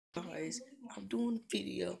Guys, I'm doing a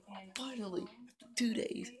video finally after 2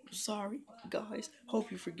 days. I'm sorry, guys.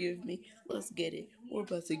 Hope you forgive me. Let's get it. We're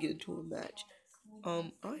about to get into a match.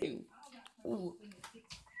 Ooh,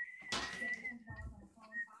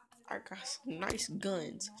 I got some nice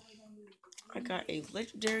guns. I got a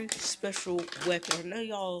legendary special weapon. I know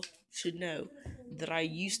y'all should know that I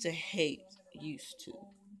used to hate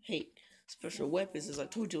special weapons, as I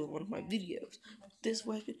told you in one of my videos. But this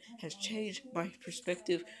weapon has changed my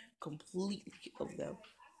perspective completely of them.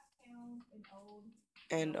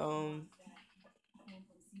 And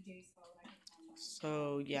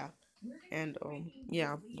so yeah, and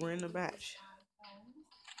yeah, we're in the match.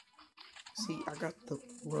 See, I got the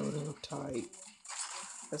prototype.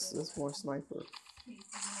 That's more sniper.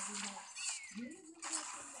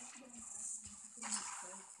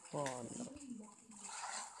 Oh no.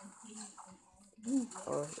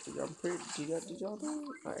 I'm pretty. Did y'all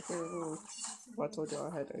know? I can't remember. I told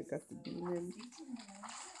y'all I got the demon.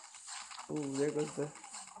 Ooh, there goes the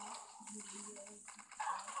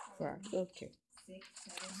crack. Okay,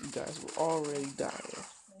 you guys were already dying.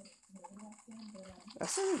 I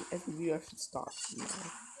said in every video I should stop.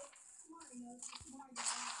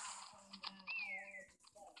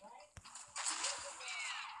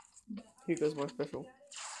 Here goes my special.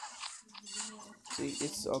 See,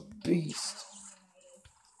 it's a beast.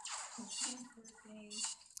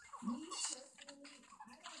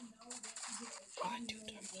 Oh,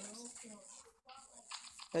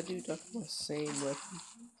 that dude took my same weapon.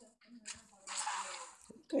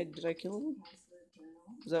 Okay, did I kill him?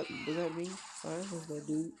 Does that mean? Alright, was that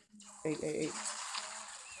dude? Hey.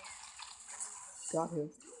 Got him.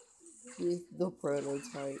 With the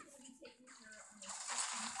prototype.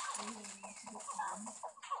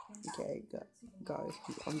 Okay, guys,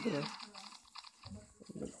 I'm gonna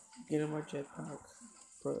get in my jetpack.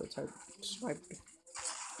 Prototype. Snipe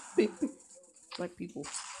people.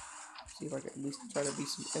 See if I can at least try to be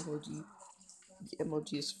some emoji. The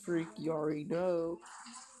emoji is freak, you already know.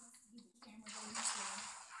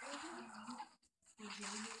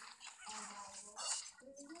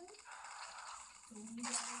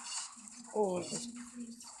 Oh,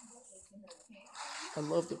 I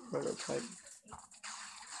love the prototype.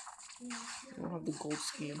 I don't have the gold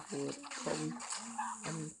skin for it. Probably.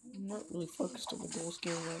 I'm not really focused on the gold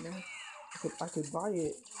skin right now. I could buy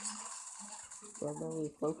it, but I'm not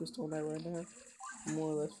really focused on that right now. I'm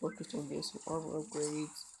more or less focused on getting some armor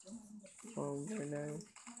upgrades. Right now,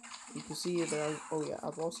 you can see that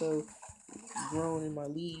I've also grown in my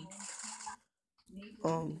league.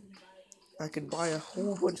 I could buy a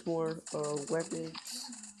whole bunch more weapons.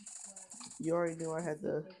 You already knew I had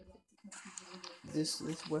this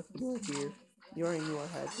weapon right here. You already knew I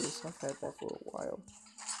had this. I've had that for a while.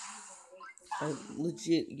 I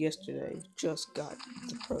legit yesterday just got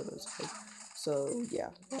the prototype. So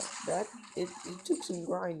yeah, it took some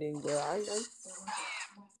grinding, but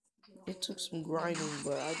it took some grinding,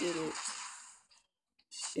 but I did it.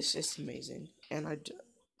 It's just amazing, and I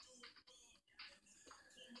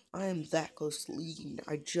am that close to leaguing.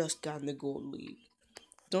 I just got in the gold league.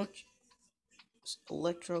 Don't you?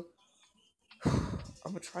 Electro. I'm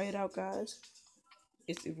gonna try it out, guys.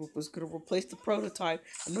 It was gonna replace the prototype.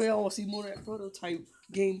 I know y'all want to see more of that prototype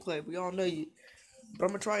gameplay. We all know you. But I'm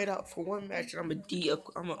gonna try it out for one match, and I'm gonna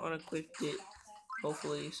unequip it.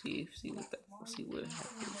 Hopefully, see what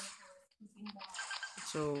happens.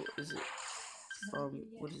 So is it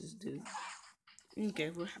what does this do? Okay,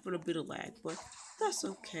 we're having a bit of lag, but that's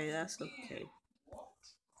okay. That's okay.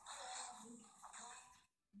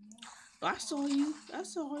 I saw you. I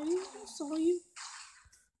saw you. I saw you.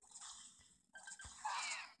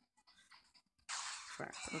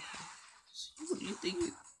 Crap. Okay. So you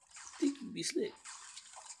think you'd be slick?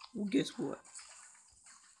 Well, guess what?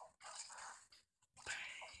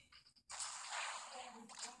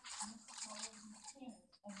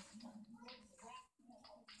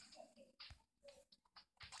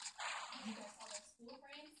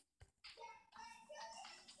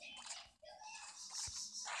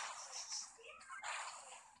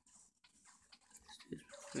 It's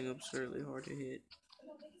becoming absurdly hard to hit.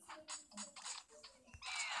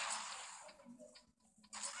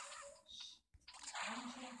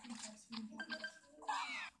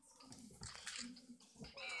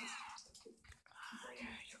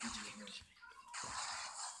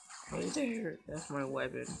 Right there. That's my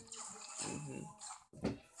weapon.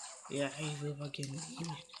 Yeah, hey, if I can give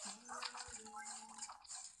me.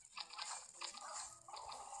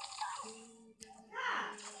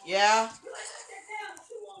 Yeah,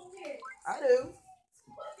 I do.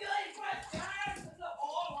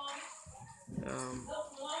 Um,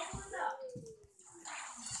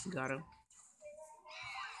 Got him.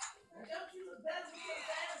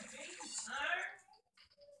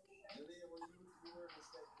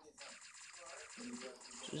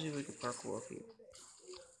 Let's see if we can parkour up here.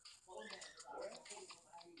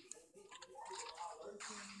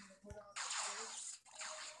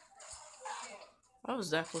 I was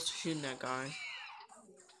that close to shooting that guy.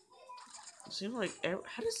 It seems like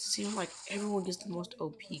how does it seem like everyone gets the most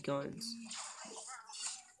OP guns?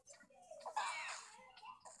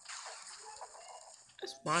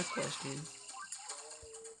 That's my question.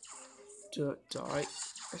 I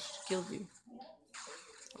should kill you.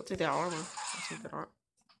 I'll take that armor. I'll take that armor.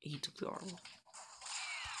 He took the armor.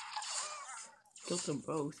 Killed them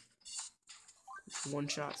both. One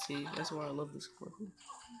shot. See, that's why I love this weapon.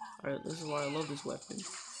 Alright, this is why I love this weapon.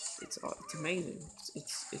 It's amazing.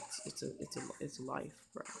 It's a life,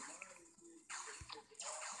 bro.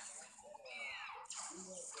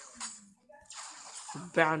 I'm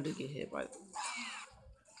bound to get hit by them.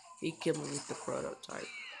 He killed me with the prototype.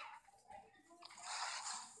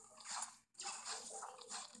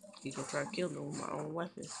 He gonna try to kill me with my own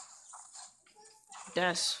weapon.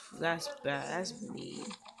 That's bad. That's mean.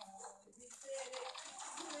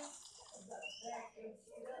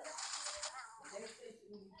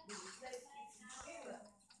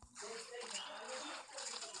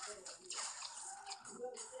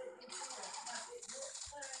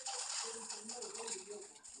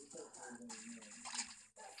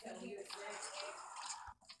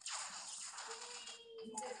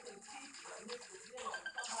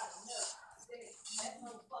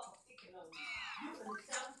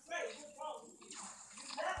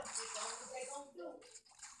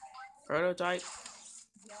 Prototype.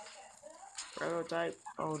 Prototype.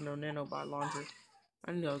 Oh no, nanobot launcher.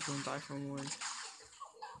 I knew I was gonna die from one.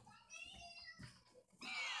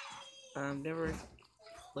 I've never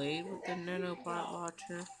played with the nanobot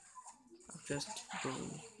launcher. I've just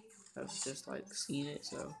like seen it,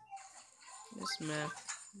 so it's meh.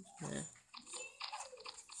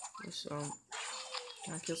 Just,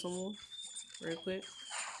 can I kill someone real quick?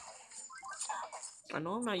 I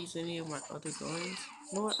know I'm not using any of my other guns.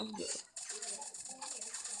 You know what? I'm good.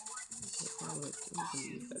 I'm gonna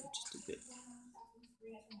use that just a bit.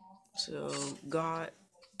 So, got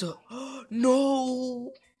the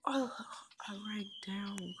no! I ranked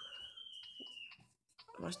down.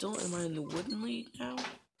 Am I in the wooden league now?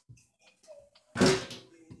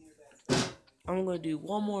 I'm gonna do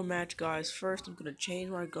one more match, guys. First, I'm gonna change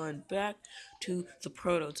my gun back to the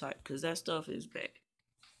prototype, because that stuff is bad.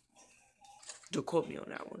 Don't quote me on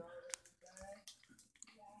that one.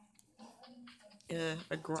 Yeah,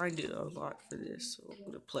 I grinded a lot for this, so I'm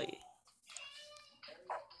gonna play it.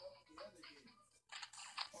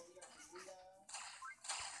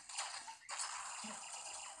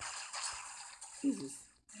 Jesus.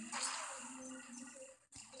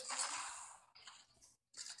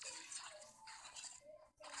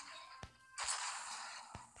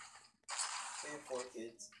 They have 4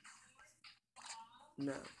 kids.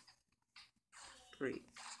 No. 3.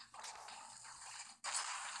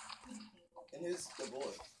 And who's the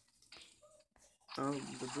boy?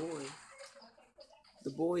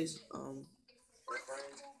 The boy is, Their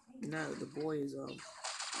friend? no, the boy is,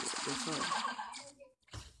 their son.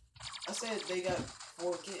 I said they got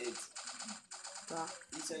 4 kids. Doc.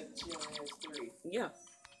 You said she only has 3. Yeah.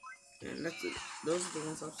 And that's it. Those are the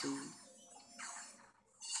ones I've seen.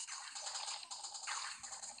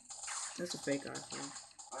 That's a fake iPhone.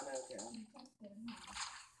 I know, okay.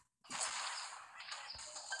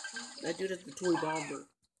 That dude is the toy bomber.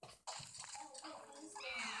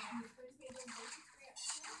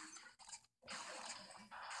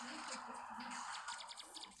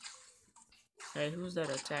 Hey, who's that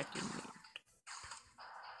attacking me?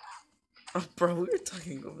 Oh, bro, we were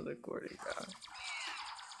talking over the recording, guy.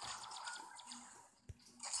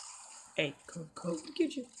 Hey, come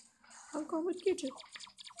get you. I'm coming to get you.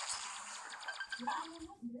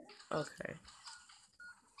 Okay.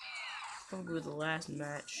 Probably the last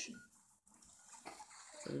match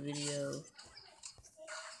for the video.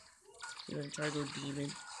 I'm gonna try to go demon.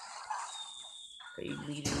 They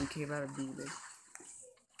immediately came out of demon.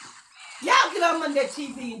 Y'all get on that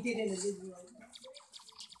TV and get in the video.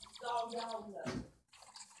 So y'all know.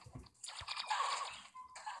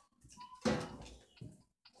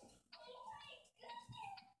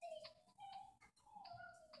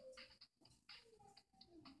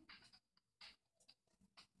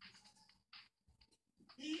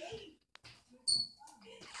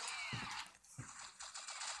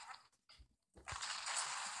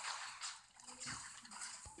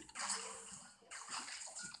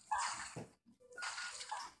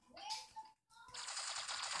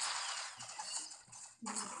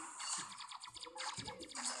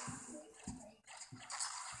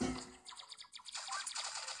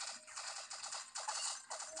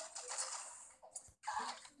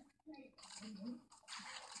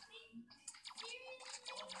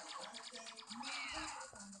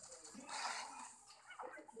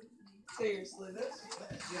 Seriously, that's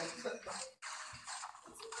yeah.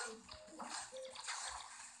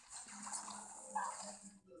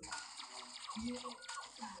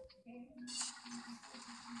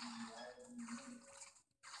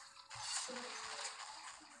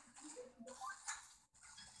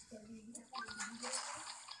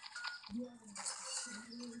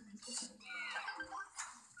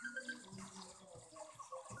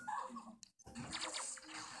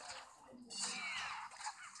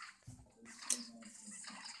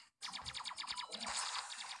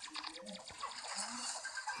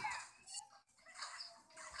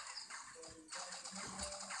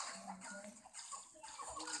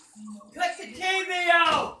 Cut the TV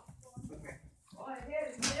off!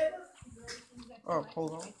 Oh,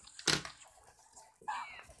 hold on.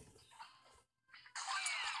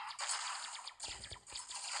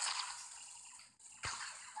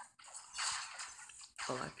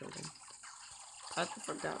 Oh, actually, I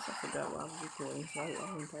forgot why I was recording, so I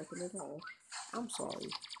wasn't typing at all. I'm sorry.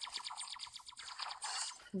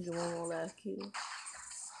 You want one last kill?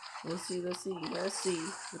 Let's see with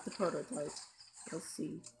the prototype. Let's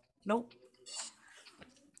see. Nope.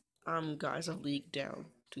 Guys, I've leaked down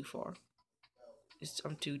too far.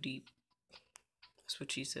 I'm too deep. That's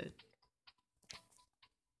what she said.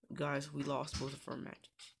 Guys, we lost both of our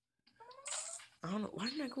matches. I don't know, why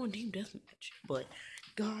didn't I go in team deathmatch? But,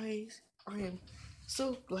 guys, I am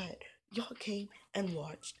so glad y'all came and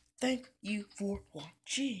watched. Thank you for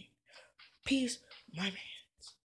watching. Peace, my man.